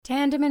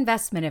Tandem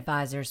Investment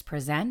Advisors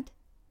present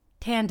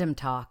Tandem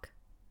Talk,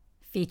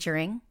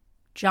 featuring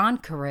John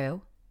Carew,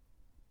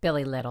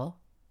 Billy Little,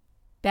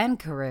 Ben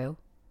Carew,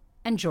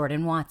 and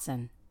Jordan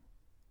Watson.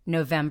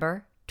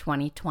 November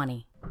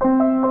 2020.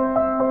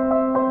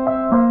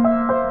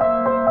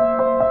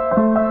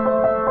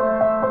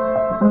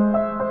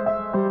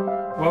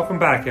 Welcome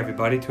back,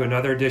 everybody, to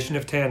another edition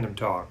of Tandem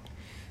Talk.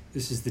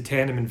 This is the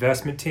Tandem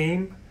Investment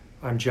Team.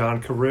 I'm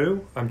John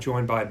Carew. I'm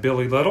joined by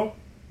Billy Little.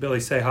 Billy,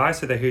 say hi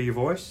so they hear your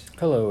voice.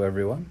 Hello,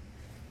 everyone.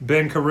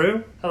 Ben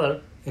Carew.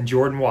 Hello. And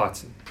Jordan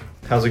Watson.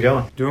 How's it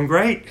going? Doing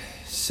great.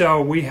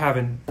 So we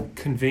haven't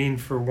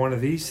convened for one of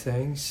these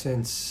things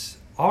since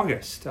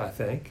August, I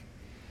think.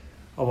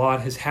 A lot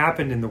has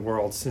happened in the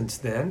world since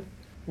then.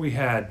 We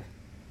had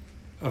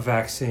a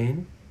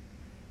vaccine.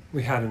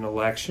 We had an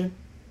election.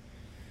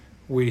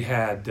 We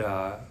had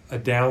a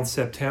down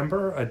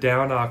September, a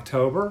down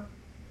October,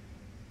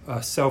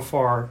 so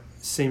far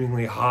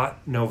seemingly hot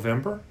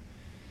November.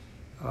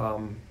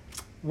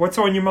 What's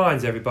on your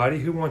minds, everybody?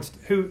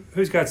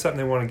 Who's got something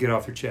they want to get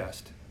off their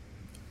chest?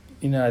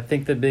 You know, I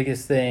think the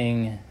biggest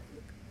thing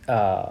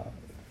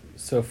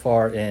so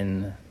far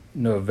in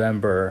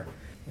November,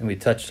 and we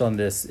touched on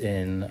this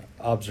in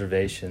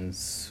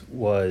observations,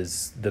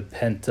 was the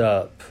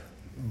pent-up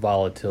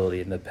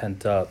volatility and the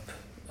pent-up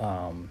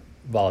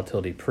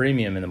volatility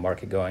premium in the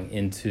market going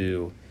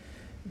into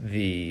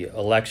the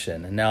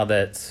election. And now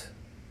that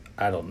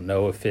I don't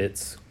know if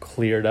it's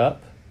cleared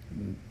up,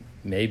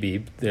 maybe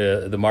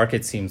the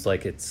market seems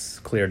like it's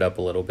cleared up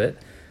a little bit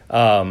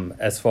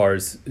as far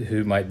as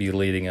who might be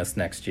leading us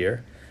next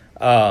year.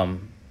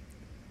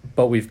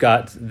 But we've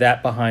got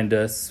that behind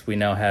us. We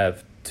now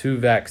have 2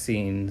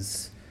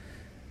 vaccines.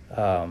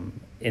 And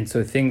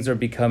so things are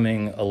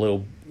becoming a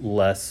little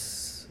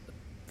less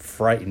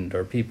frightened,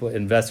 or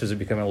investors are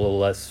becoming a little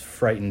less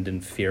frightened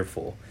and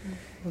fearful.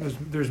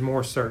 There's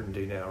more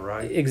certainty now,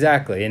 right?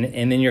 Exactly.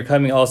 And then you're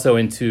coming also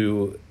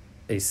into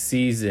a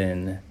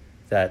season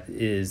that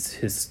is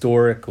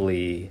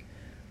historically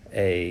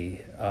a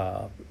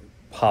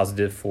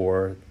positive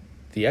for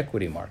the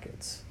equity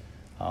markets,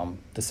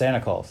 the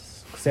Santa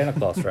Claus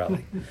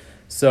rally.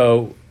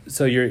 So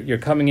you're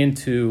coming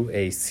into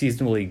a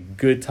seasonally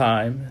good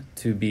time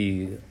to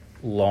be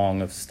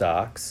long of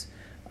stocks,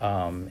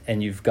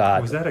 and you've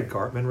got... Was that a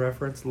Gartman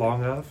reference?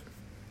 Long of?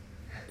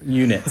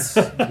 Units,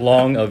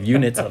 long of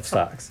units of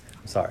stocks.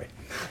 Sorry.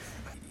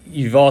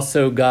 You've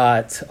also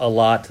got a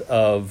lot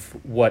of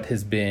what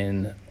has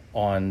been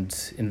on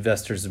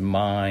investors'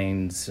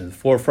 minds, in the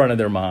forefront of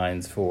their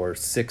minds for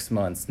 6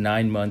 months,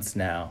 9 months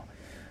now.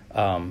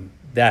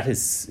 That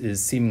is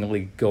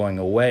seemingly going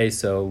away.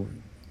 So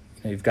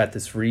you've got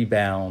this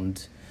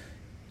rebound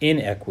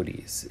in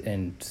equities.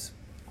 And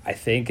I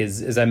think,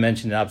 as I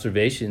mentioned in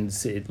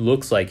observations, it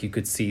looks like you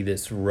could see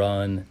this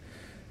run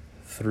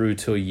through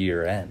till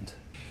year end.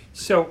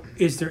 So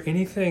is there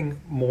anything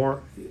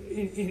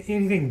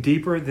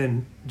deeper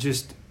than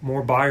just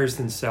more buyers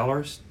than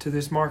sellers to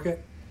this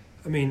market?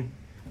 I mean,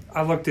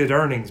 I looked at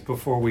earnings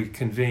before we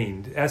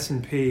convened.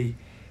 S&P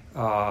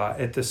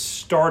at the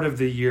start of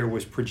the year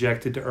was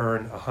projected to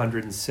earn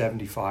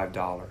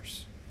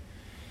 $175.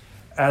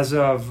 As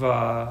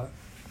of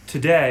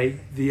today,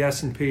 the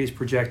S&P is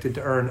projected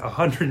to earn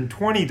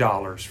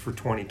 $120 for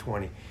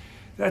 2020.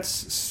 That's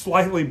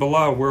slightly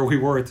below where we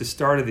were at the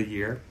start of the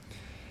year.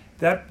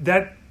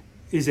 That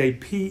is a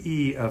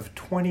PE of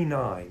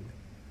 29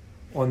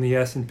 on the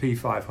S&P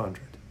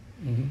 500.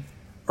 Mm-hmm.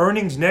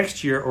 Earnings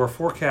next year are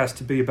forecast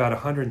to be about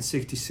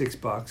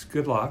 $166.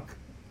 Good luck.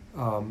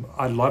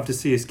 I'd love to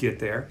see us get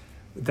there.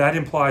 That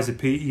implies a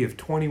PE of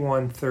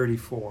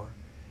 21.34.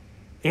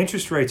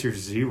 Interest rates are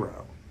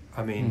 0.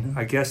 I mean,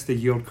 I guess the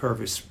yield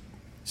curve is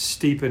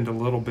steepened a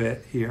little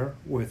bit here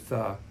with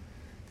the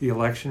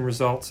election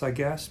results, I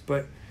guess.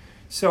 But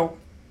so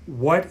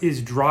what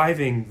is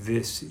driving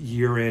this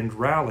year-end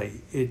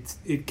rally?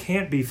 It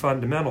can't be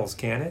fundamentals,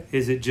 can it?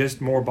 Is it just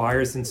more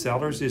buyers than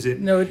sellers? Is it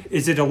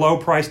a low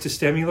price to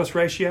stimulus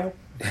ratio?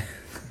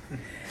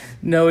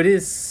 No, it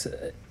is,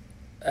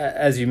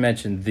 as you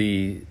mentioned,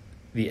 the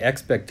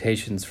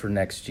expectations for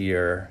next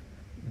year,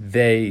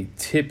 they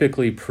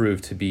typically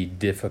prove to be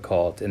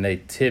difficult, and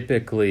they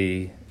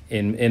typically,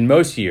 in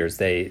most years,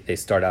 they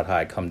start out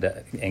high, come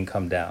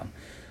down.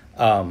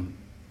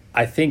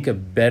 I think a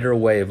better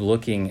way of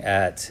looking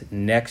at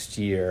next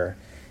year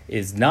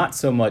is not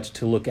so much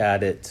to look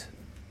at it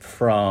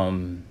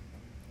from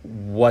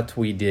what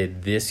we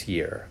did this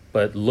year,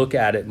 but look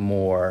at it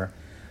more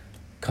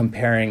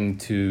comparing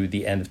to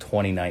the end of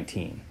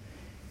 2019.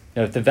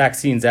 Now, if the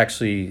vaccines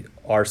actually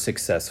are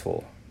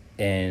successful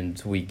and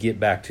we get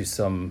back to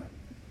some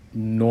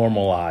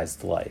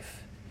normalized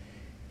life,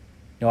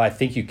 I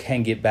think you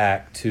can get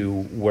back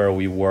to where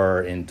we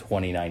were in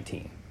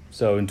 2019.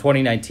 So in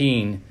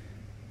 2019,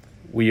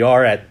 we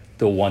are at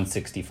the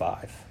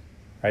 165,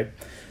 right?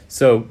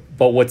 So,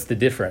 but what's the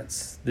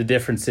difference? The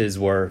difference is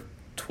we're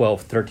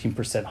 12,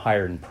 13%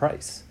 higher in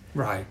price.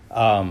 Right.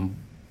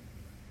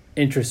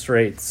 interest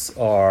rates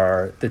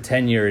are, the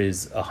 10-year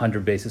is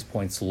 100 basis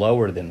points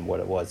lower than what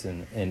it was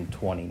in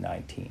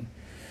 2019.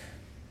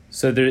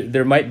 So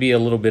there might be a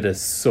little bit of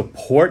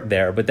support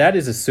there, but that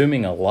is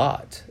assuming a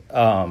lot,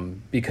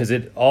 because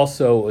it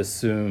also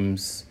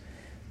assumes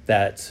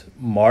that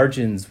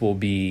margins will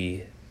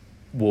be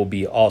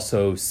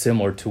also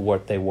similar to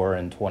what they were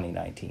in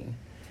 2019.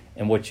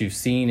 And what you've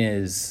seen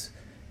is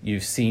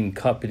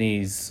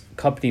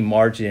company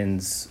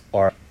margins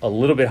are a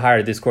little bit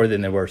higher this quarter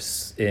than they were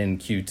in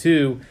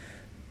Q2,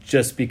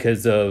 just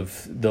because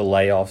of the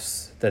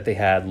layoffs that they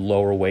had,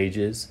 lower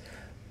wages.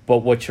 But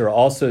what you're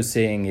also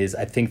seeing is,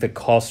 I think, the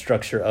cost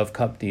structure of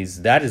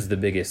companies. That is the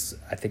biggest,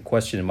 I think,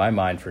 question in my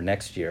mind for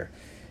next year,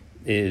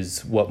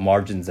 is what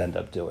margins end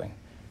up doing.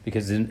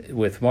 Because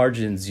with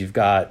margins, you've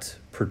got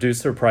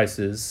producer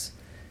prices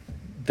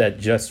that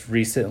just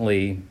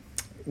recently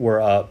were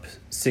up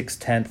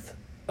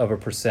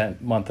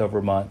 0.6% month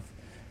over month.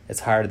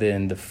 It's higher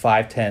than the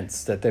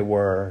 0.5 that they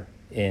were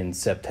in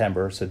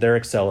September, so they're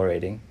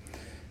accelerating.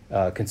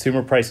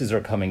 Consumer prices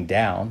are coming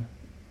down,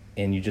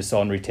 and you just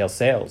saw in retail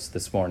sales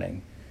this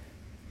morning,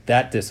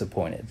 that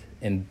disappointed,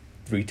 and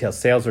retail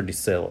sales are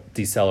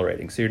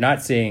decelerating. So you're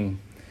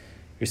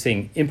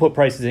seeing input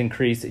prices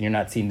increase, and you're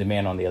not seeing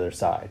demand on the other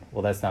side.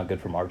 Well, that's not good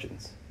for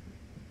margins.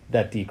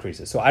 That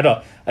decreases.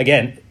 So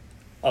again,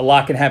 a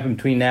lot can happen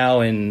between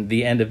now and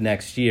the end of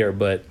next year,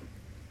 but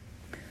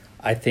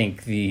I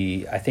think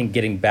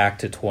getting back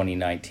to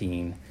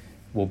 2019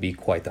 will be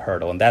quite the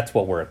hurdle, and that's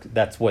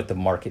what the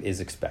market is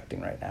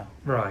expecting right now.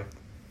 Right.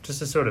 Just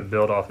to sort of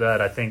build off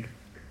that, I think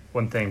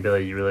one thing,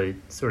 Billy, you really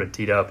sort of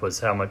teed up was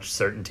how much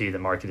certainty the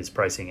market is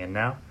pricing in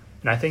now.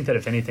 And I think that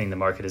if anything, the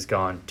market has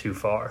gone too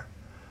far.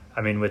 I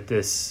mean, with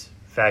this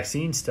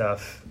vaccine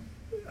stuff,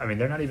 I mean,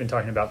 they're not even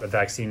talking about the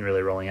vaccine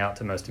really rolling out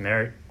to most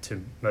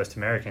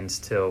Americans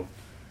till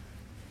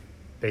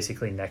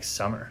basically next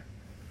summer.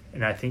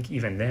 And I think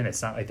even then,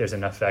 it's not like there's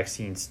enough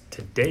vaccines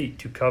to date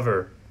to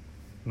cover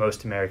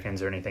most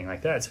Americans or anything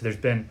like that. So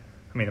the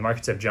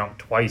markets have jumped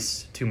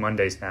twice, 2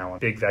 Mondays now on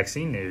big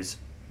vaccine news,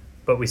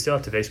 but we still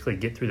have to basically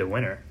get through the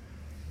winter.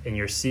 And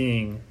you're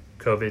seeing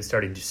COVID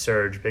starting to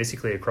surge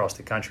basically across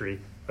the country,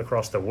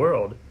 across the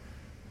world,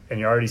 and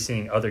you're already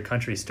seeing other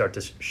countries start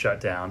to shut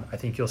down. I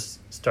think you'll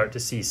start to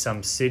see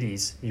some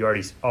cities, you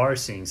already are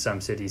seeing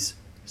some cities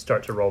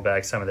start to roll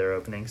back some of their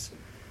openings.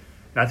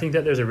 And I think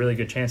that there's a really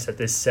good chance that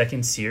this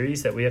second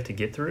series that we have to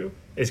get through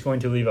is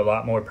going to leave a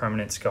lot more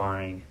permanent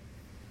scarring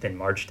than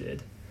March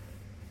did.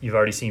 You've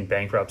already seen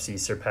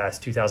bankruptcies surpass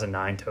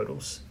 2009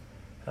 totals.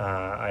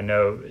 I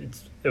know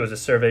it was a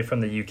survey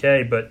from the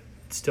UK, but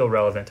it's still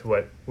relevant to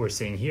what we're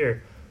seeing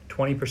here.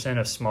 20%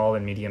 of small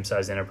and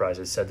medium-sized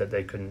enterprises said that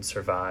they couldn't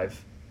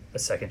survive a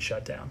second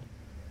shutdown.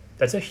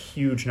 That's a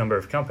huge number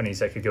of companies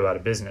that could go out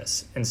of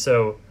business. And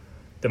so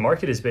the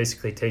market is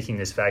basically taking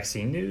this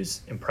vaccine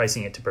news and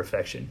pricing it to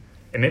perfection.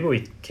 And maybe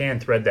we can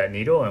thread that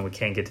needle and we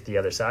can get to the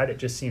other side. It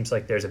just seems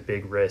like there's a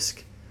big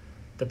risk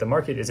that the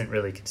market isn't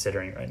really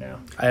considering right now.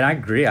 And I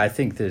agree. I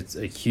think there's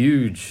a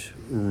huge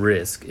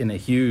risk and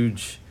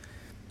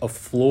a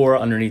floor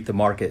underneath the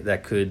market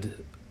that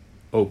could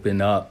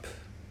open up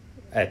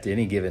at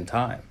any given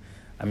time.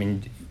 I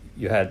mean,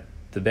 you had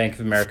the Bank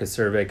of America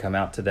survey come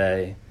out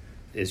today,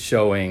 is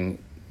showing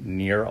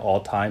near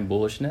all-time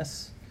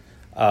bullishness.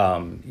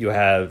 You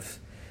have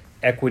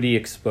equity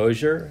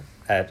exposure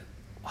at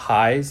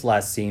highs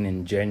last seen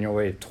in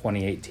January of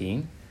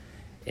 2018.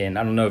 And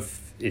I don't know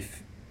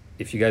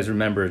if you guys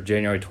remember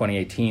January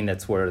 2018,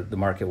 that's where the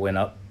market went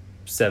up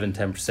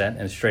 7-10%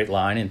 in a straight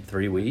line in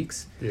 3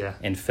 weeks,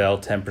 and fell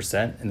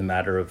 10% in the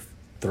matter of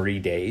 3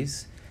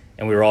 days.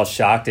 And we were all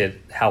shocked at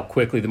how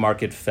quickly the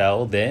market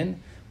fell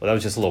then. Well, that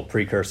was just a little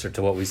precursor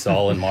to what we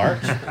saw in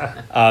March.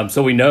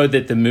 So we know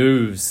that the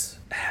moves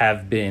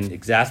have been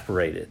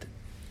exasperated.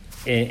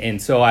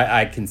 And so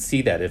I can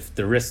see that if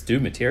the risks do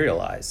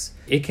materialize,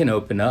 it can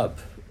open up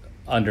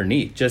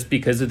underneath just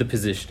because of the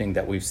positioning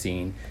that we've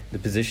seen, the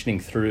positioning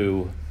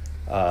through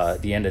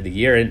the end of the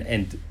year.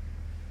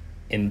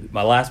 And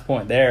my last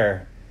point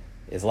there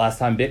is last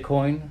time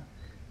Bitcoin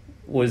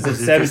was at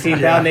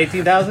 17,000,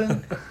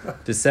 18,000?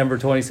 December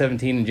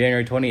 2017 and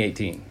January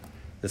 2018.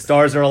 The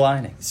stars are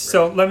aligning.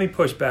 So let me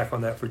push back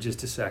on that for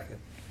just a second.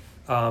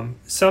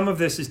 Some of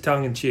this is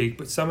tongue-in-cheek,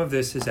 but some of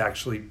this has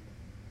actually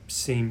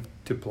seemed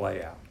to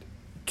play out.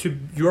 To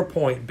your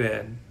point,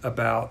 Ben,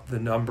 about the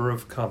number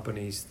of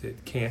companies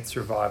that can't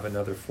survive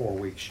another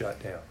 4-week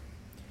shutdown,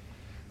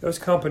 those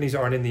companies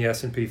aren't in the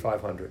S&P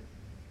 500.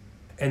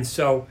 And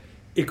so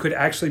it could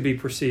actually be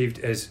perceived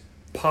as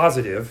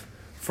positive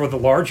for the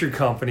larger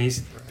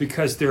companies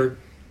because their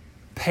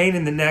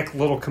pain-in-the-neck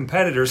little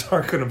competitors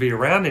aren't going to be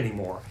around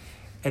anymore.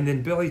 And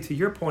then, Billy, to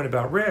your point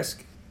about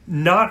risk,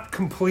 not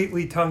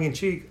completely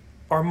tongue-in-cheek,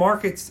 are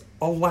markets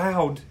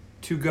allowed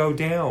to go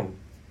down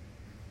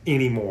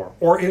anymore,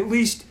 or at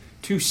least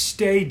to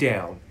stay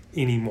down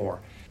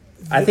anymore?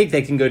 I think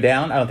they can go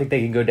down. I don't think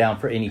they can go down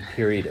for any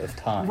period of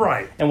time.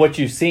 Right. And what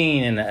you've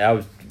seen,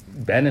 and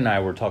Ben and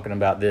I were talking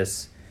about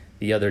this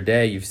the other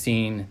day, you've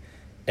seen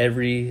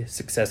every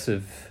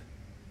successive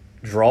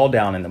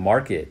drawdown in the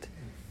market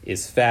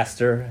is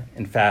faster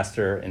and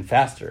faster and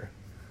faster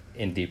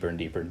and deeper and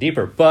deeper and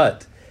deeper.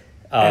 But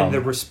and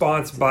the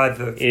response by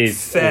the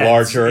is Feds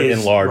larger is,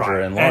 and larger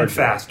right, and larger. And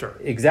faster.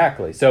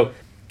 Exactly. So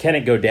can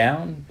it go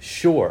down?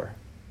 Sure.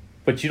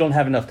 But you don't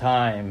have enough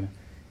time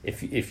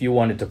if you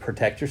wanted to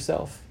protect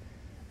yourself.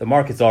 The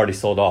market's already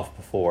sold off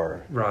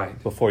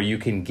before you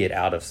can get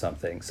out of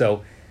something.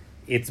 So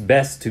it's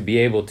best to be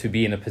able to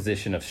be in a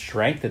position of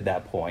strength at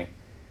that point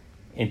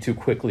and to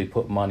quickly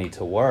put money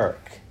to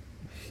work.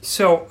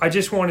 So I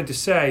just wanted to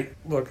say,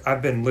 look,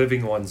 I've been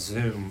living on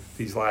Zoom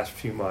these last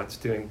few months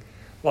doing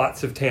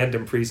lots of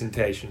tandem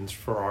presentations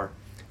for our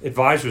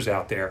advisors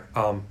out there.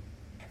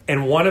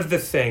 And one of the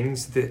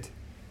things that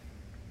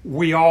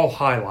we all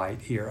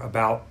highlight here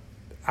about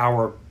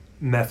our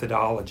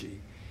methodology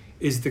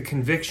is the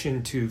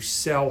conviction to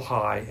sell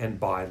high and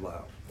buy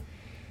low.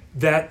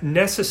 That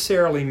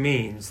necessarily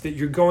means that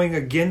you're going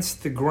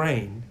against the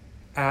grain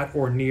at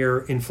or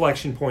near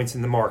inflection points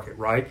in the market,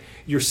 right?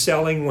 You're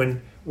selling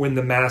when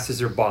the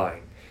masses are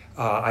buying.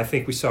 I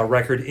think we saw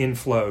record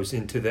inflows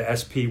into the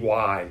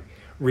SPY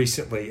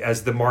recently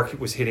as the market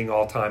was hitting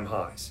all-time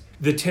highs.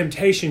 The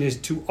temptation is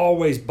to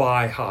always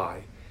buy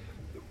high.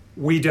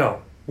 We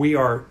don't. We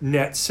are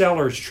net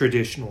sellers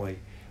traditionally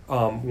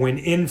when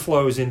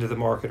inflows into the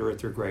market are at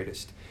their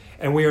greatest.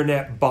 And we are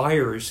net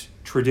buyers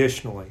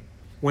traditionally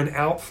when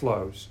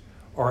outflows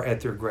are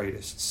at their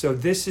greatest. So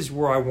this is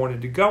where I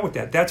wanted to go with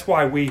that. That's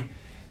why we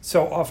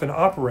so often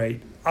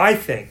operate, I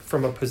think,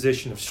 from a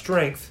position of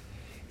strength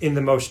in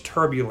the most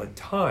turbulent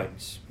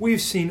times.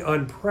 We've seen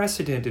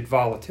unprecedented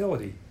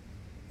volatility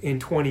in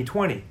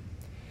 2020.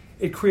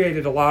 It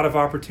created a lot of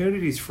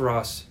opportunities for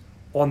us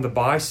on the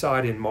buy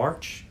side in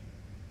March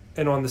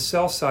and on the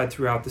sell side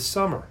throughout the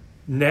summer.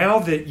 Now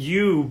that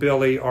you,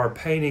 Billy, are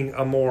painting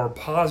a more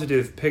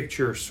positive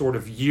picture sort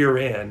of year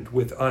end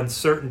with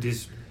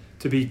uncertainties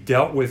to be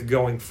dealt with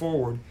going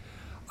forward,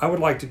 I would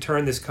like to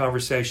turn this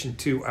conversation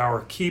to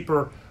our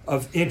keeper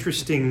of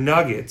interesting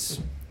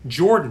nuggets.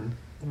 Jordan,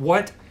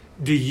 what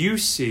do you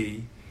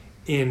see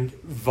in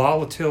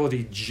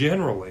volatility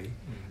generally?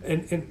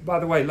 And by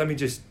the way, let me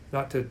just,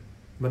 not to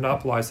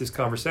monopolize this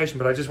conversation,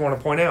 but I just want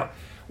to point out,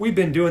 we've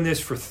been doing this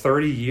for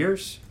 30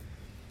 years.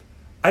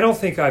 I don't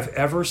think I've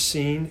ever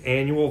seen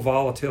annual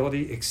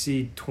volatility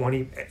exceed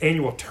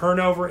annual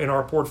turnover in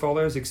our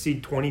portfolios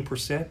exceed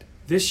 20%.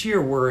 This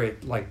year we're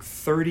at like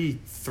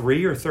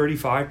 33 or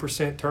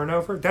 35%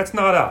 turnover. That's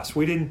not us.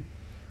 We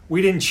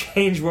didn't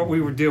change what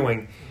we were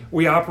doing.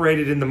 We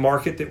operated in the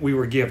market that we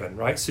were given,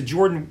 right? So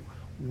Jordan,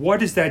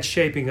 what is that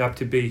shaping up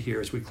to be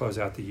here as we close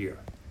out the year?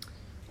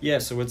 Yeah,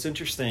 so what's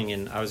interesting,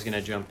 and I was going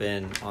to jump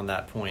in on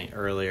that point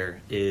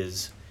earlier,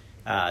 is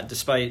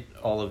despite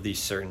all of the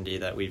certainty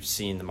that we've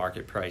seen the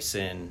market price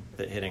in,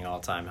 that hitting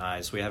all-time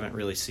highs, we haven't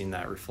really seen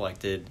that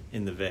reflected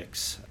in the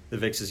VIX. The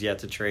VIX is yet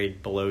to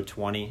trade below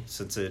 20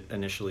 since it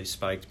initially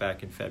spiked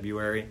back in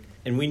February.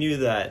 And we knew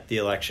that the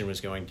election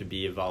was going to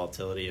be a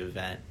volatility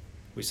event.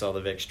 We saw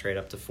the VIX trade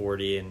up to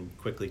 40 and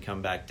quickly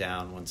come back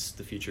down once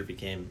the future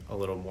became a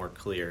little more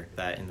clear,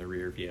 that in the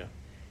rear view.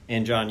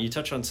 And John, you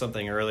touched on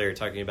something earlier,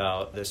 talking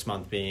about this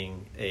month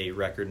being a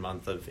record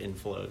month of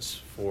inflows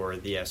for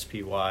the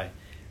SPY,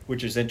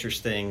 which is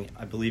interesting.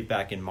 I believe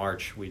back in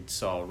March, we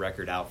saw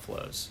record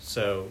outflows.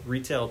 So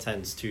retail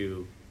tends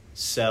to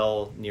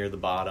sell near the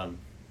bottom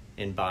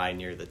and buy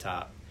near the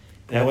top.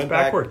 And I went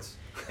backwards.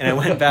 And I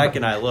went back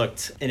and I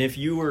looked. And if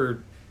you were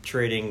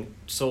trading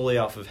solely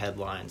off of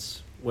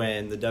headlines,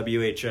 when the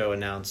WHO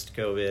announced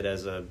COVID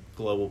as a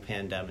global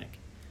pandemic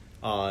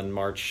on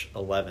March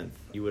 11th,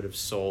 you would have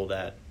sold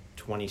at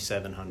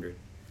 2,700.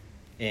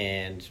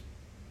 And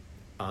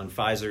on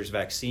Pfizer's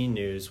vaccine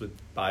news with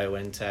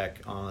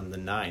BioNTech on the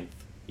 9th,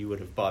 you would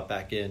have bought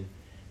back in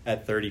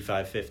at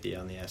 3,550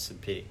 on the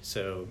S&P.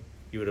 So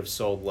you would have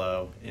sold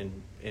low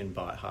and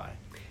bought high.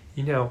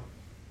 You know,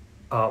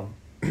 I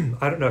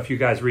don't know if you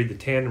guys read the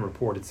Tandem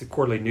Report. It's a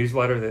quarterly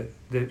newsletter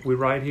that we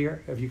write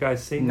here. Have you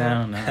guys seen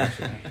that? No,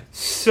 actually.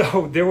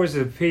 So there was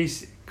a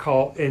piece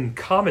called in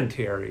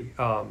commentary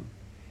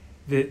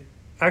that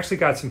actually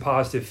got some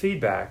positive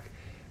feedback.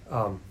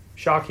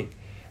 Shocking.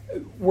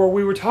 Where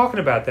we were talking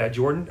about that,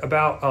 Jordan,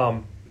 about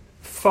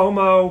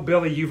FOMO.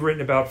 Billy, you've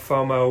written about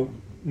FOMO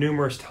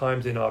numerous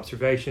times in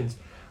observations.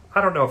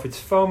 I don't know if it's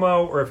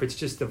FOMO or if it's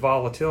just the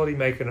volatility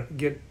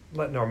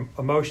letting our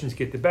emotions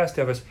get the best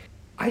of us.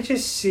 I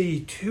just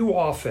see too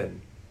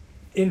often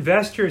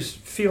investors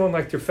feeling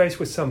like they're faced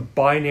with some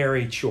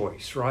binary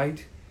choice,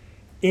 right?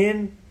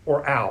 In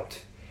or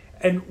out.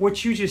 And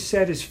what you just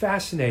said is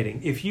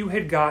fascinating. If you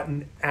had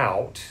gotten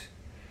out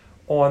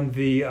on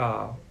the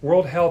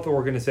World Health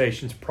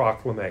Organization's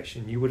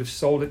proclamation, you would have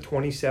sold at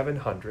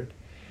 2,700.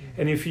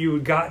 Mm-hmm. And if you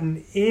had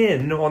gotten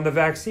in on the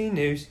vaccine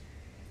news,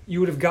 you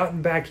would have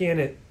gotten back in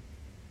at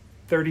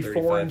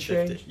 34 and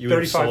change. You would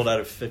have sold at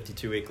a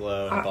 52-week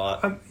low and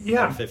bought at a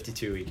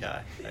 52-week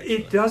high. Actually.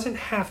 It doesn't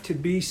have to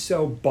be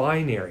so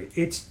binary.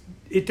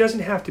 It doesn't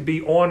have to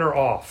be on or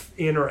off,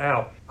 in or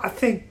out. I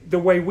think the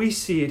way we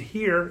see it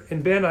here,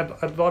 and Ben,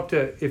 I'd love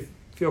to, if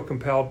feel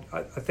compelled.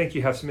 I think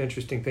you have some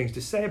interesting things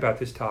to say about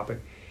this topic.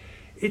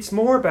 It's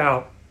more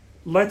about,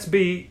 let's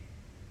be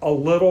a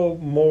little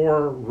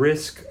more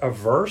risk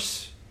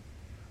averse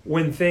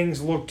when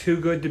things look too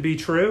good to be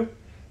true.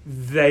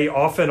 They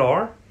often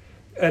are.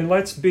 And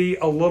let's be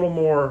a little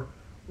more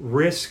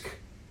risk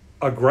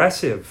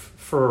aggressive,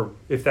 for,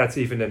 if that's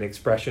even an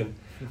expression,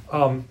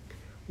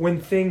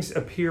 when things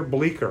appear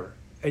bleaker.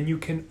 And you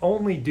can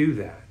only do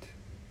that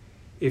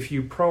if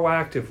you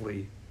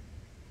proactively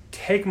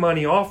take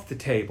money off the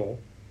table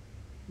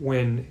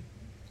when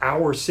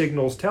our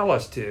signals tell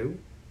us to,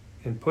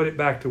 and put it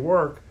back to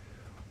work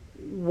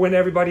when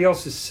everybody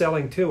else is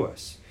selling to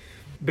us.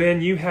 Ben,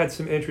 you had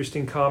some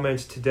interesting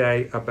comments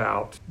today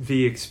about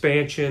the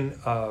expansion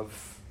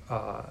of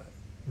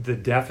the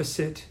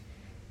deficit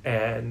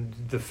and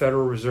the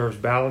Federal Reserve's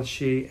balance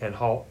sheet, and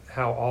how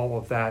all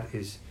of that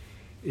is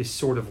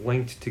sort of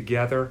linked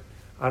together.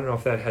 I don't know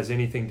if that has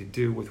anything to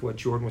do with what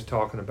Jordan was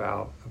talking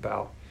about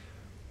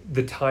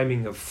the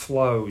timing of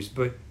flows,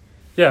 but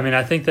yeah, I mean,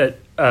 I think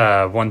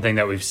that one thing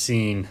that we've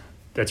seen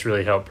that's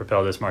really helped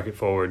propel this market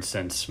forward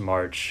since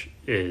March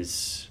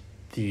is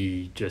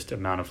the just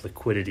amount of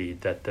liquidity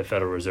that the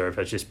Federal Reserve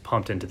has just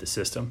pumped into the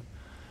system.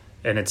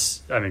 And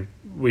it's, I mean,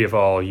 we have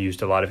all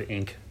used a lot of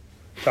ink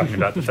talking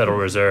about the Federal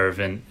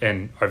Reserve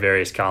in our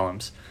various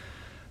columns.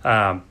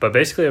 But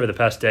basically over the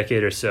past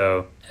decade or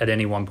so, at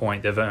any one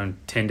point, they've owned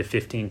 10 to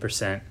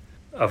 15%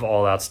 of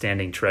all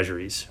outstanding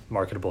treasuries,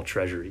 marketable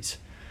treasuries.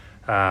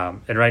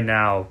 And right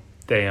now,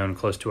 they own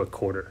close to a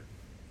quarter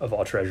of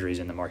all treasuries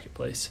in the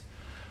marketplace.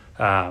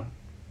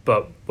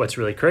 But what's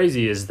really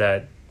crazy is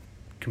that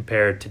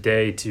compared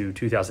today to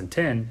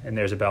 2010, and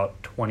there's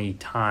about 20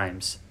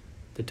 times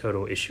the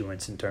total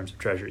issuance in terms of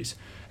treasuries.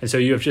 And so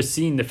you have just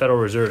seen the Federal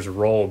Reserve's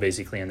role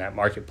basically in that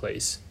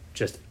marketplace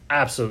just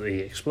absolutely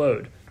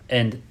explode.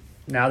 And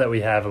now that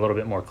we have a little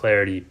bit more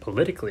clarity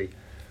politically,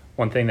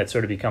 one thing that's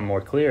sort of become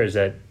more clear is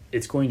that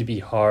it's going to be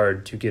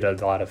hard to get a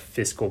lot of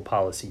fiscal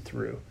policy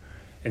through.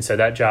 And so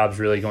that job's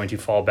really going to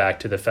fall back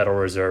to the Federal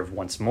Reserve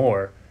once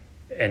more.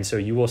 And so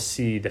you will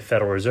see the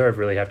Federal Reserve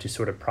really have to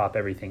sort of prop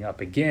everything up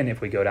again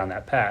if we go down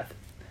that path.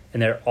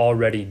 And they're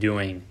already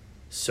doing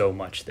so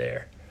much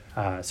there.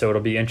 So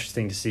it'll be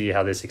interesting to see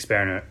how this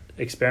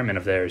experiment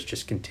of theirs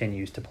just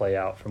continues to play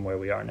out from where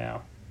we are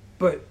now.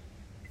 But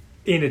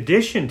in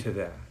addition to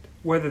that,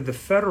 whether the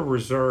Federal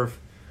Reserve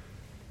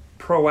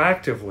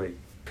proactively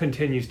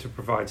continues to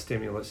provide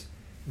stimulus,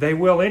 they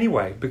will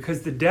anyway,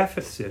 because the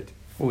deficit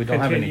we don't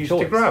have any continues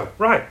choice. to grow.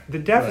 Right. The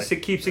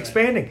deficit keeps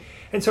expanding.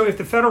 And so if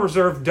the Federal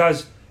Reserve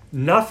does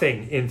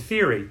nothing in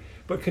theory,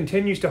 but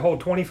continues to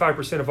hold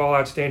 25% of all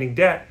outstanding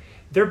debt,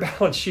 their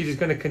balance sheet is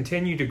going to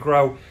continue to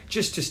grow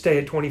just to stay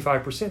at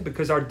 25%,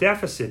 because our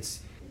deficits,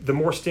 the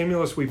more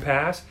stimulus we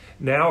pass,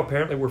 now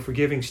apparently we're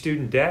forgiving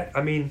student debt.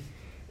 I mean,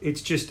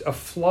 it's just a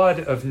flood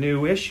of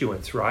new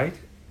issuance, right?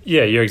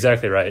 Yeah, you're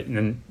exactly right.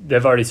 And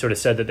they've already sort of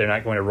said that they're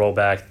not going to roll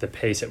back the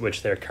pace at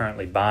which they're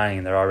currently buying.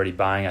 And they're already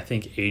buying, I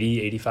think,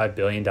 $85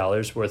 billion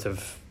worth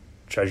of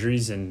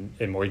treasuries and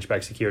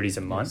mortgage-backed securities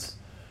a month.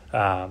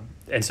 Yes.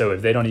 And so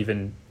if they don't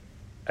even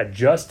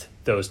adjust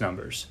those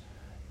numbers,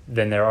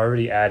 then they're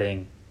already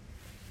adding,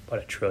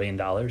 $1 trillion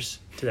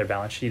to their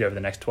balance sheet over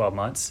the next 12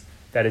 months.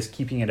 That is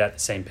keeping it at the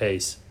same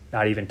pace,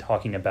 not even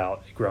talking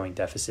about a growing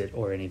deficit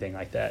or anything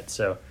like that.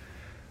 So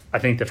I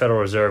think the Federal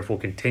Reserve will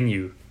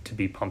continue to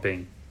be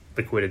pumping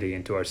liquidity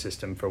into our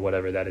system for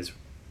whatever that is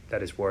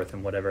worth,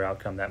 and whatever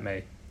outcome that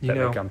may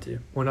come to.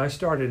 When I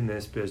started in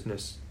this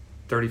business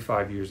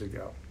 35 years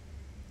ago,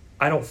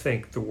 I don't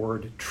think the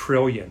word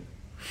trillion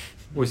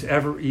was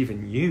ever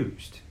even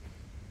used.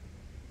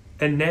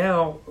 And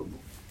now,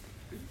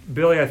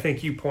 Billy, I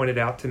think you pointed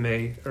out to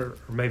me, or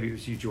maybe it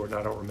was you, Jordan,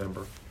 I don't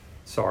remember.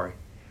 Sorry.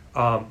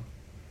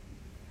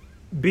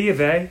 B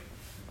of A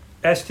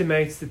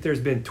estimates that there's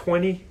been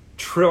 $20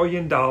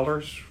 trillion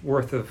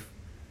worth of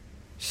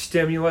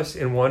stimulus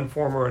in one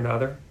form or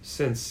another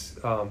since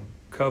COVID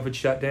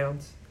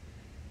shutdowns.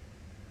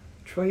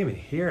 A trillion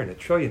here and a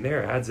trillion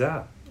there adds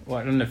up. Well,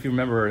 I don't know if you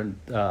remember in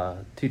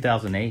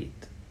 2008,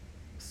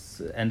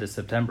 end of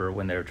September,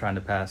 when they were trying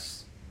to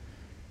pass,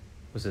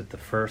 was it the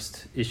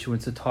first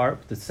issuance of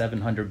TARP, the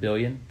 $700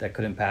 billion that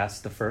couldn't pass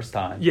the first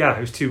time? Yeah,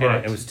 it was too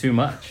much. It was too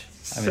much.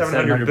 I mean,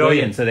 $700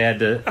 billion. So they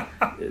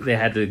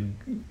had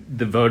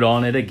to vote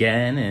on it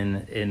again,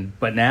 and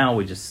but now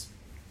we just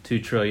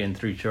 $2 trillion,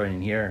 $3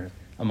 trillion here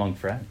among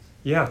friends.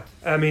 Yeah,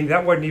 I mean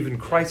that wasn't even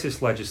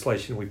crisis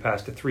legislation. We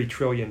passed a $3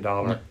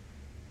 trillion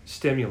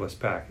stimulus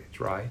package,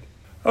 right?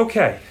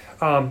 Okay.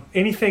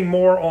 Anything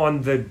more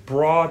on the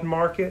broad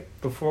market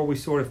before we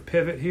sort of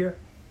pivot here?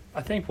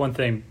 I think one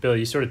thing, Bill,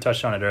 you sort of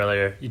touched on it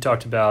earlier. You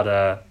talked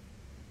about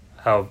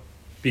how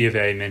B of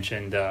A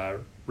mentioned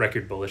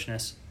record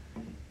bullishness.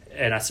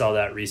 And I saw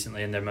that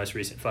recently in their most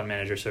recent fund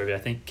manager survey. I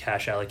think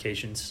cash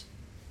allocations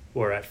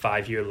were at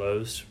 5-year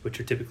lows, which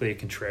are typically a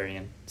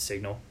contrarian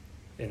signal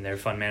in their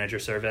fund manager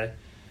survey.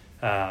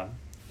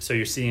 So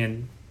you're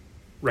seeing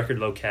record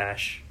low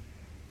cash,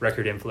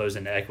 record inflows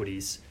into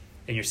equities,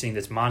 and you're seeing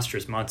this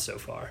monstrous month so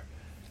far.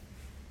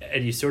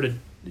 And you sort of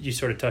you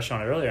sort of touched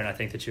on it earlier, and I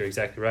think that you're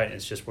exactly right, and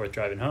it's just worth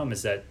driving home,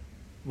 is that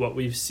what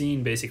we've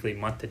seen basically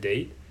month to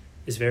date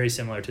is very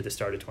similar to the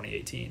start of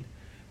 2018,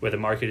 where the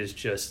market is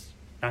just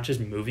not just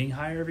moving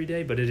higher every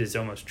day, but it is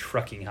almost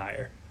trucking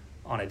higher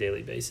on a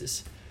daily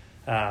basis.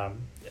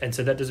 And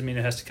so that doesn't mean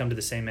it has to come to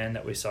the same end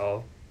that we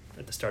saw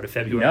at the start of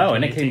February. No,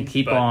 and it can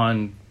keep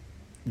on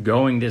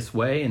going this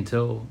way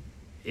until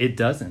it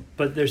doesn't.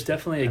 But there's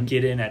definitely a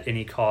get in at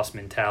any cost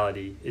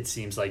mentality, it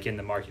seems like, in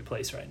the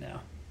marketplace right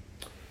now.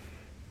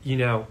 You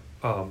know,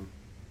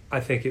 I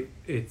think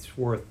it's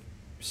worth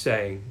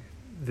saying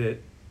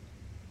that.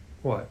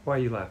 What? Why are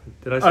you laughing?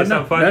 Did I say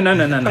something funny?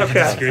 No. Okay.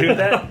 I agree with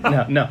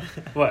that. No.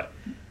 What?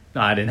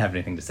 No, I didn't have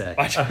anything to say.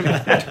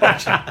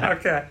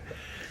 Okay.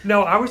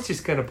 No, I was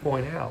just going to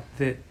point out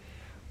that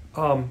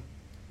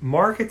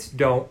markets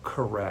don't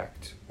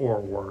correct or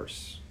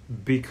worse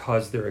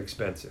because they're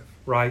expensive,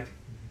 right?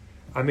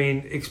 I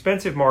mean,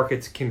 expensive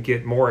markets can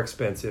get more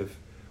expensive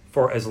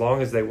for as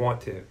long as they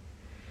want to.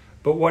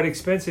 But what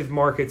expensive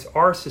markets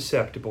are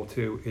susceptible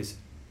to is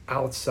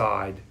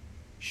outside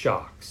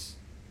shocks,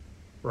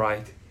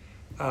 right?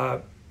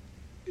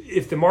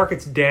 If the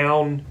market's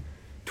down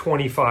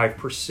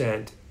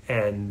 25%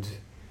 and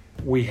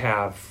we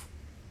have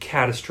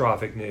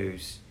catastrophic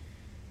news,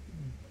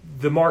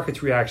 the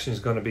market's reaction is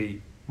going to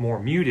be more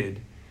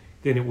muted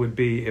than it would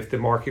be if the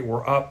market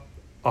were up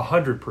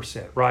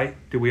 100%, right?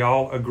 Do we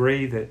all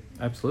agree that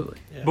Absolutely.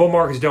 Yeah. bull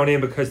markets don't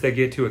end because they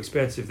get too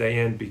expensive? They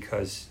end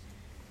because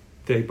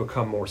they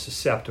become more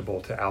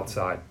susceptible to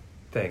outside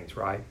things,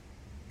 right?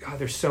 God,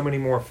 there's so many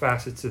more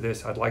facets to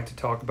this I'd like to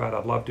talk about.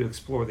 I'd love to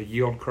explore the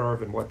yield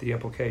curve and what the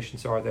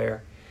implications are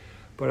there.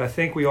 But I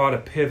think we ought to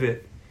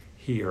pivot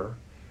here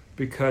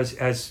because,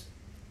 as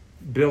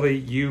Billy,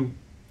 you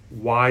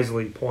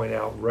wisely point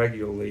out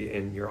regularly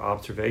in your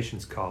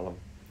observations column,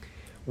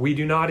 we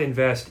do not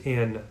invest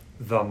in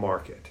the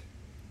market,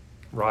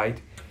 right?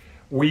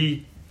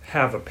 We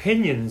have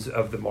opinions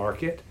of the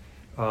market.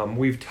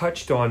 We've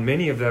touched on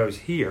many of those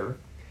here,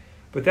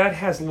 but that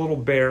has little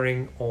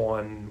bearing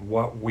on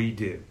what we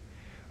do.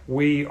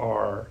 We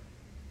are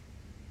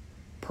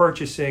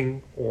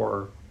purchasing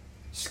or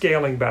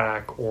scaling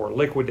back or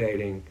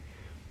liquidating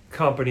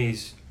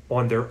companies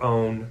on their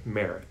own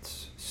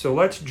merits. So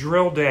let's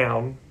drill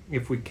down,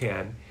 if we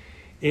can,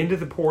 into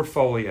the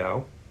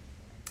portfolio,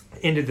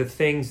 into the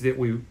things that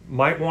we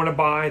might want to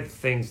buy, the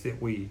things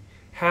that we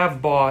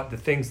have bought, the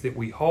things that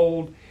we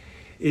hold.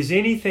 Is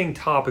anything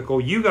topical?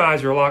 You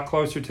guys are a lot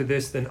closer to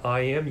this than I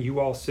am. You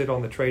all sit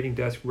on the trading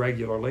desk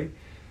regularly.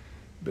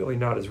 Billy,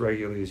 not as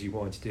regularly as you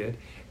once did.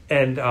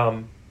 And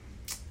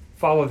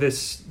follow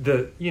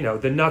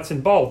the nuts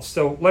and bolts.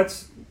 So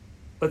let's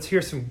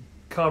hear some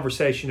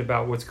conversation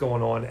about what's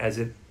going on as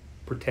it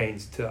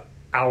pertains to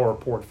our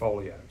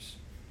portfolios.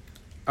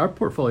 Our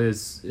portfolio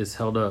is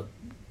held up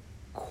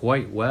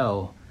quite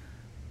well,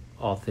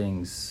 all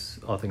things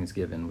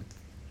given, with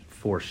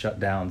 4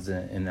 shutdowns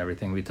and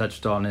everything. We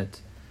touched on it.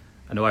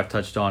 I know I've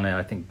touched on it.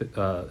 I think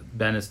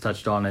Ben has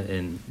touched on it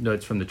in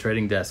notes from the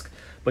trading desk.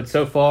 But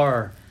so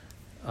far,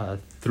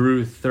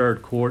 through the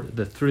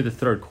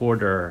third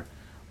quarter,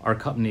 our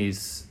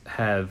companies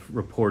have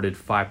reported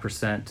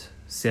 5%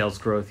 sales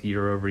growth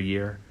year over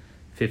year,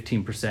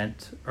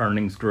 15%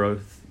 earnings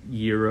growth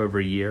year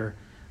over year.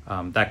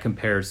 That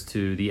compares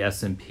to the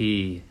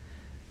S&P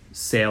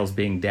sales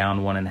being down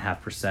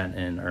 1.5%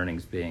 and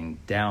earnings being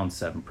down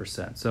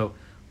 7%. So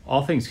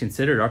all things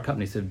considered, our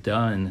companies have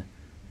done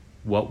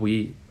what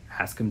we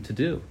ask them to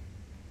do: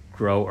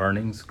 grow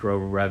earnings, grow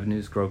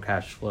revenues, grow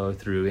cash flow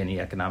through any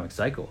economic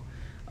cycle.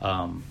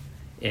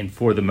 And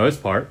for the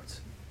most part,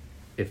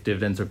 if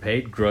dividends are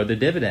paid, grow the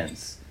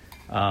dividends.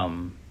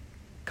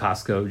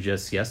 Costco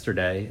just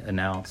yesterday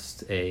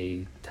announced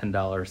a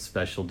 $10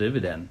 special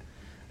dividend.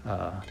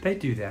 They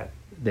do that.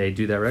 They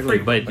do that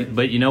regularly.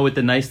 But you know what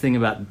the nice thing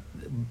about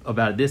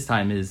it this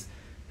time is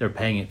they're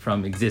paying it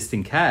from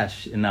existing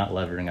cash and not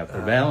levering up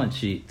their balance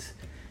sheet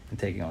and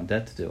taking on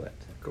debt to do it.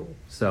 Cool.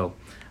 So,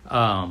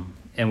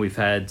 and we've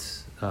had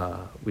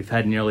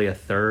nearly a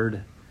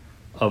third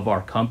of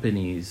our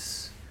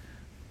companies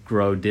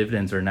grow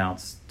dividends or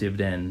announce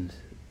dividend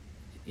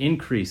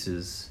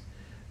increases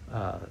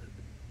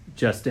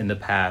just in the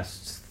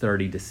past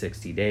 30 to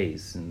 60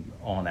 days, and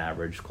on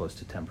average close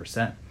to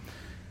 10%.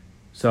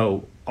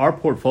 So our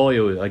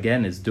portfolio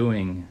again is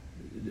doing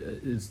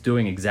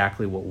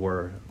exactly what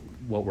we're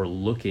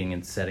looking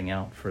and setting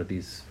out for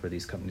these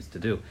companies to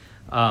do.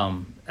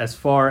 As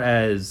far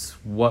as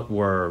what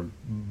we're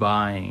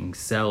buying,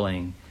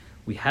 selling,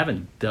 we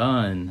haven't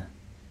done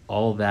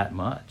all that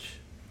much.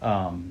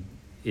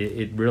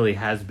 It really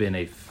has been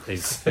a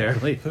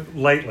fairly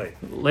lately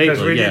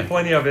because we did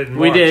plenty of it in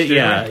March. We did,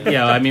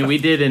 yeah. I mean, we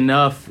did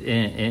enough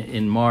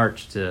in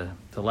March to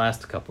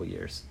last a couple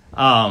years.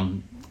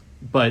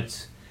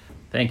 But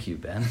thank you,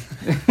 Ben.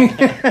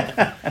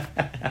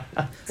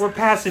 We're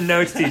passing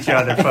notes to each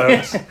other,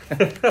 folks.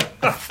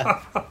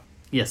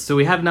 Yes, so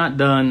we have not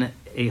done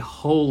a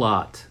whole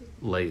lot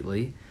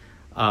lately.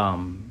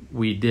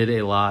 We did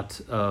a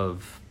lot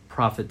of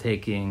profit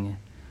taking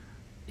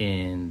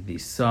in the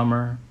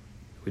summer.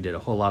 We did a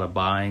whole lot of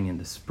buying in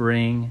the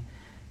spring.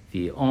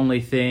 The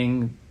only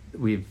thing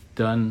we've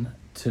done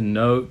to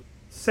note.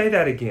 Say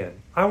that again.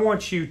 I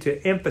want you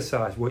to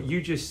emphasize what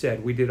you just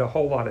said. We did a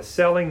whole lot of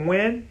selling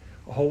when,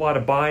 a whole lot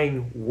of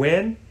buying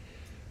when,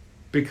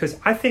 because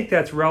I think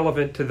that's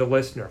relevant to the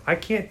listener. I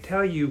can't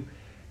tell you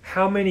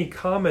how many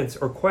comments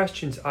or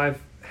questions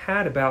I've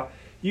had about,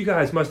 you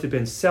guys must have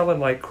been selling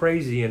like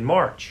crazy in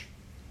March.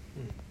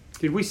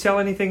 Did we sell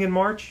anything in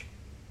March?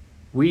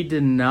 We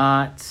did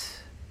not.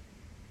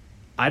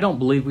 I don't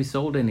believe we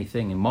sold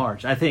anything in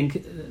March. I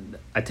think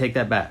I take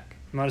that back.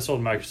 Might have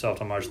sold Microsoft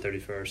on March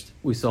 31st.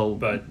 We sold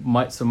But-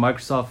 so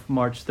Microsoft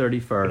March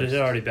 31st. But it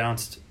had already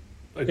bounced.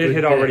 It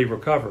had already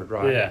recovered,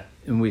 right? Yeah.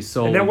 And we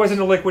sold. And that wasn't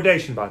a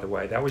liquidation, by the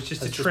way. That was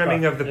just That's a just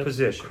trimming profit. of the Yep.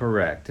 position.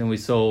 Correct. And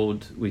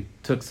we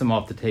took some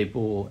off the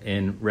table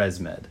in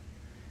ResMed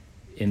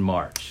in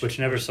March. Which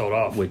never sold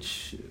off.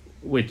 Which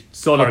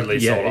sold Hardly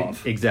off. Yeah, sold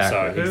off. Exactly.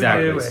 Sorry. Who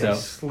Exactly. knew So a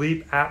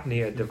sleep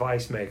apnea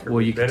device maker Well,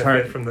 would you can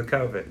benefit turn- from the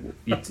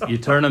COVID? you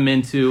turn them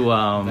into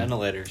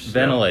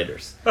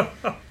Ventilators.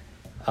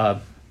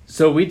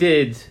 So we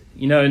did,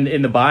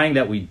 in the buying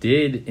that we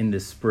did in the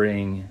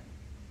spring,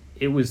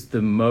 it was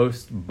the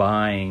most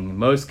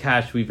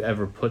cash we've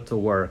ever put to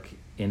work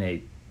in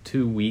a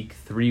 2-week,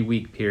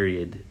 3-week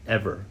period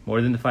ever,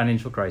 more than the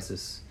financial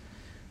crisis,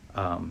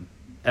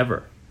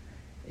 ever.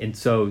 And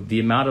so the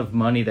amount of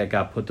money that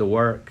got put to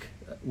work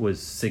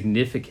was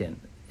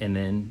significant. And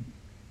then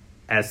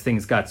as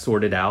things got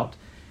sorted out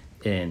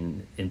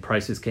and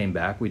prices came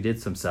back, we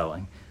did some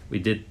selling. We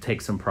did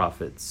take some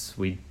profits.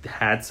 We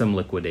had some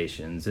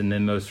liquidations. And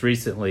then most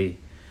recently,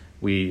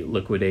 we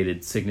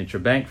liquidated Signature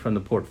Bank from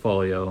the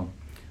portfolio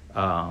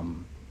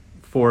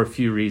for a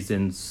few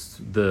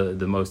reasons.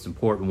 The most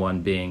important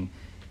one being,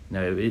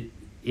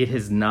 it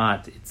has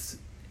not, it's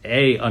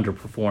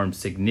underperformed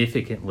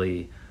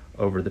significantly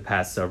over the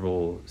past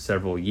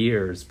several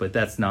years, but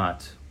that's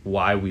not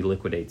why we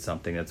liquidate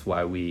something. That's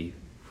why we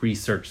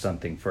research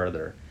something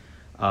further.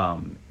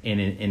 And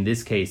in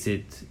this case,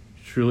 it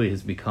truly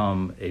has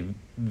become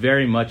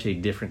very much a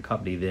different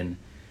company than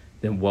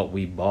what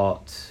we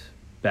bought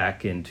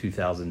back in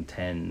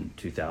 2010,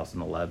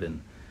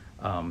 2011.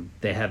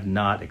 They have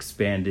not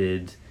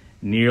expanded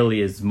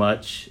nearly as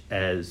much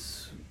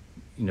as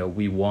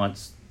we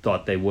once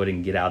thought they would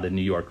and get out of the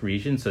New York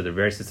region. So they're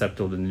very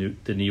susceptible to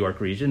the New York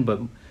region, but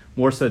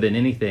more so than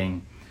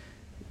anything,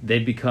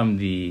 they've become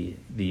the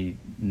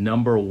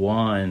number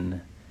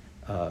one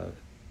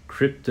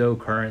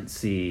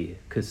cryptocurrency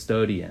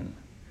custodian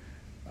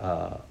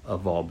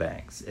of all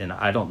banks. And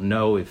I don't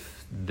know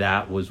if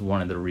that was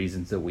one of the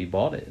reasons that we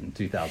bought it in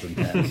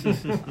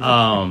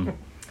 2010.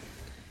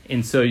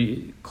 And so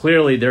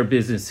clearly their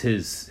business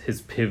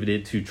has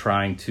pivoted to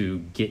trying to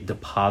get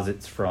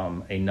deposits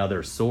from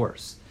another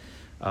source.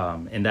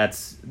 And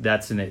that's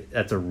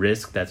a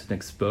risk, that's an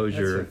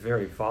exposure. That's a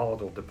very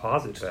volatile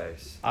deposit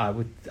base. I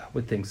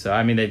would think so.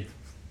 I mean,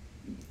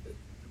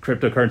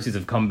 cryptocurrencies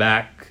have come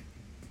back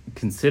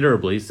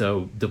considerably,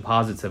 so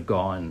deposits have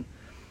gone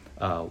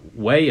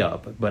way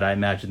up, but I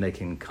imagine they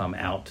can come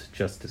out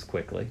just as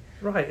quickly.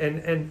 Right,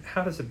 and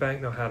how does a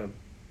bank know how to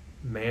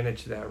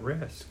manage that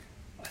risk?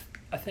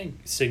 I think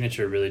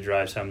Signature really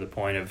drives home the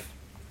point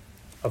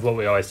of what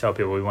we always tell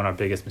people. We want our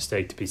biggest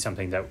mistake to be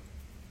something that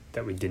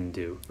we didn't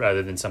do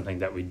rather than something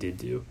that we did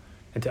do.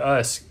 And to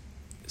us,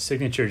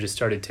 Signature just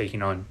started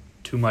taking on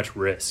too much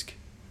risk.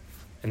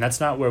 And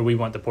that's not where we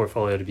want the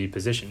portfolio to be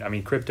positioned. I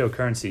mean,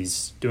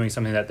 cryptocurrencies doing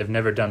something that they've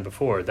never done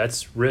before,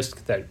 that's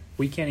risk that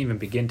we can't even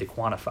begin to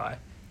quantify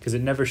because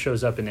it never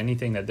shows up in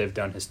anything that they've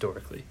done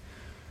historically.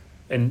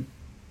 And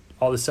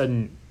all of a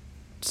sudden,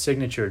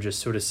 Signature just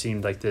sort of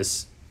seemed like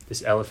this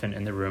elephant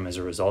in the room as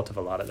a result of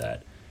a lot of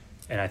that.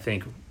 And I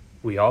think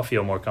we all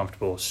feel more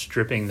comfortable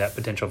stripping that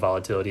potential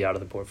volatility out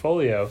of the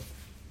portfolio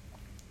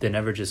than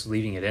ever just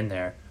leaving it in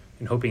there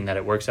and hoping that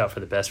it works out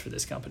for the best for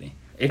this company.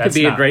 It could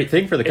be a great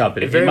thing for the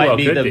company. It very well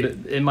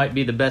could be. It might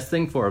be the best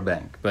thing for a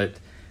bank, but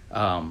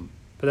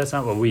that's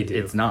not what we do.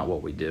 It's not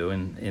what we do,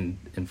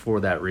 and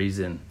for that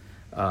reason,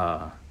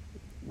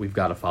 we've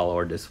got to follow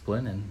our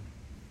discipline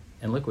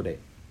and liquidate.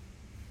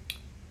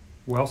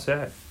 Well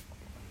said.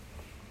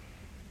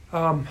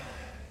 Do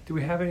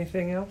we have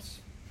anything else?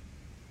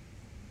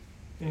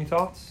 Any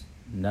thoughts?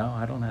 No,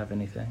 I don't have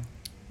anything.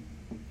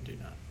 Do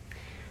not.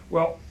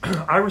 Well,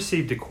 I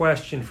received a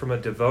question from a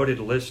devoted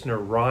listener,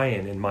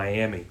 Ryan, in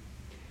Miami,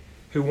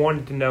 who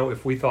wanted to know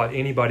if we thought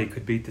anybody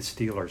could beat the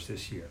Steelers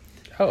this year.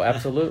 Oh,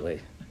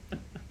 absolutely.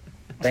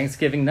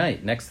 Thanksgiving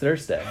night, next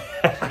Thursday.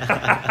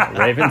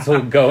 Ravens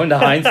will go into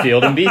Heinz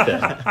Field and beat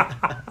them.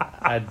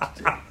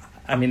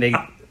 I mean,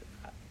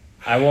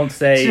 I won't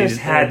say... Just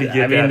had to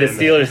get I mean, that the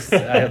in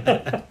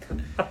Steelers...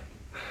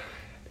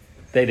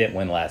 they didn't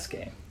win last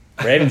game.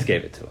 Ravens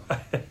gave it to them.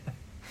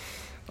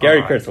 Gary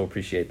right. Kurtz will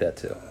appreciate that,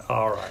 too.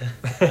 All right.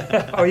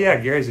 Oh, yeah,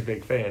 Gary's a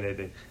big fan,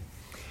 isn't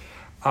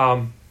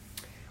he?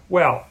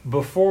 Well,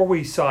 before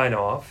we sign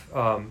off,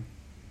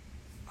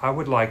 I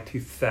would like to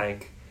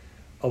thank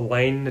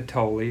Elaine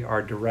Natoli,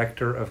 our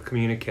Director of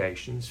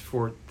Communications,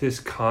 for this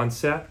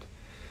concept,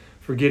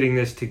 for getting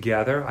this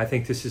together. I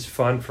think this is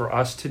fun for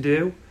us to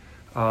do.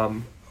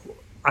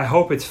 I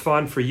hope it's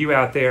fun for you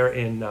out there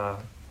in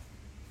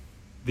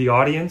the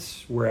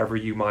audience, wherever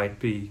you might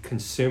be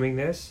consuming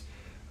this.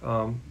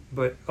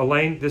 But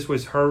Elaine, this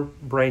was her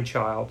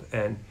brainchild,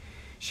 and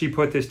she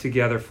put this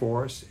together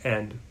for us.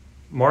 And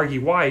Margie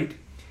White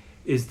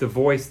is the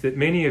voice that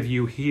many of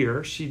you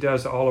hear. She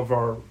does all of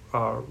our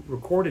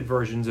recorded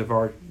versions of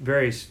our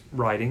various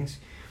writings.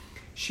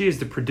 She is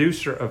the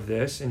producer of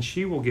this, and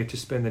she will get to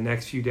spend the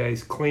next few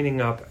days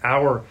cleaning up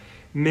our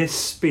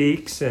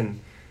misspeaks and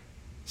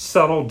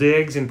subtle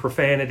digs and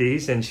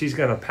profanities, and she's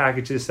going to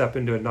package this up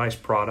into a nice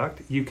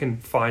product. You can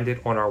find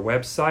it on our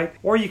website,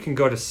 or you can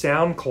go to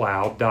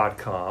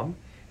soundcloud.com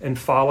and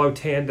follow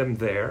Tandem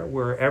there,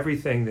 where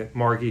everything that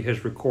Margie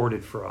has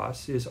recorded for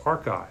us is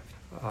archived.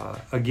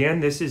 Again,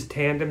 this is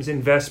Tandem's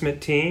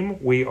investment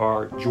team. We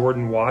are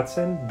Jordan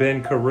Watson,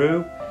 Ben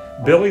Carew,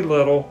 Billy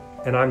Little,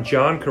 and I'm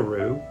John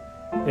Carew.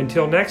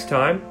 Until next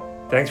time,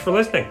 thanks for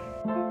listening.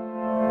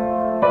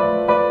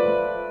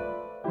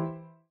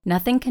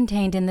 Nothing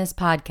contained in this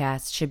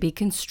podcast should be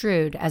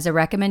construed as a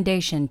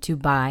recommendation to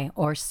buy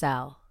or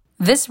sell.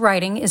 This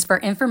writing is for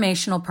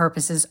informational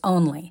purposes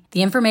only.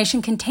 The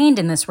information contained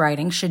in this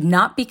writing should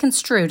not be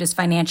construed as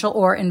financial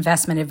or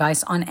investment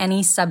advice on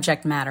any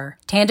subject matter.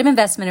 Tandem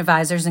Investment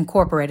Advisors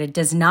Incorporated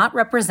does not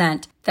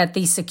represent that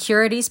the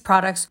securities,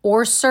 products,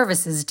 or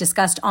services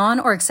discussed on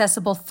or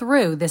accessible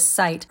through this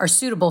site are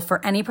suitable for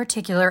any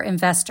particular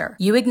investor.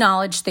 You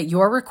acknowledge that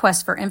your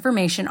requests for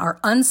information are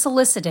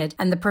unsolicited,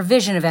 and the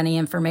provision of any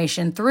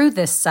information through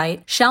this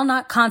site shall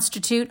not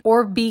constitute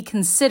or be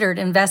considered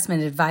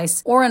investment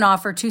advice or an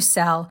offer to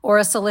sell or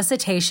a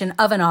solicitation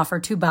of an offer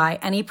to buy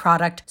any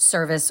product,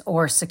 service,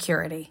 or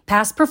security.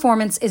 Past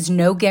performance is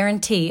no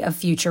guarantee of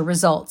future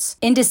results.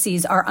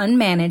 Indices are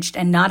unmanaged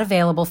and not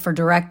available for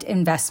direct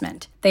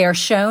investment. They are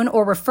shown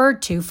or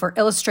referred to for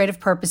illustrative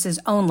purposes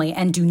only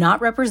and do not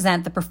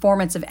represent the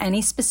performance of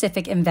any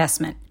specific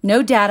investment.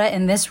 No data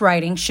in this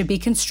writing should be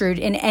construed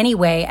in any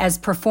way as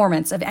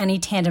performance of any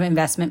Tandem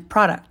investment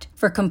product.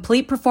 For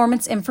complete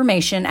performance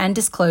information and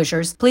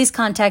disclosures, please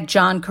contact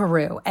John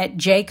Carew at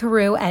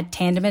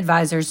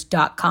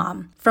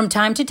jcarew@tandemadvisors.com. From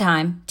time to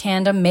time,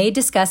 Tandem may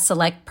discuss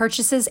select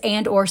purchases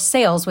and or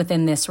sales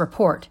within this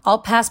report. All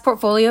past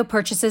portfolio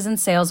purchases and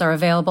sales are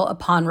available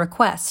upon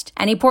request.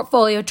 Any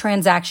portfolio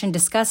transaction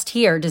discussed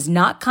here does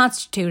not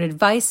constitute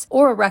advice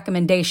or a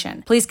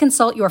recommendation. Please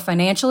consult your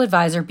financial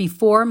advisor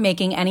before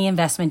making any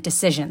investment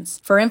decisions.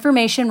 For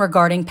information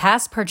regarding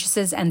past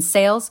purchases and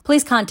sales,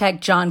 please contact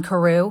John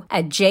Carew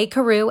at jcarew@tandemadvisors.com.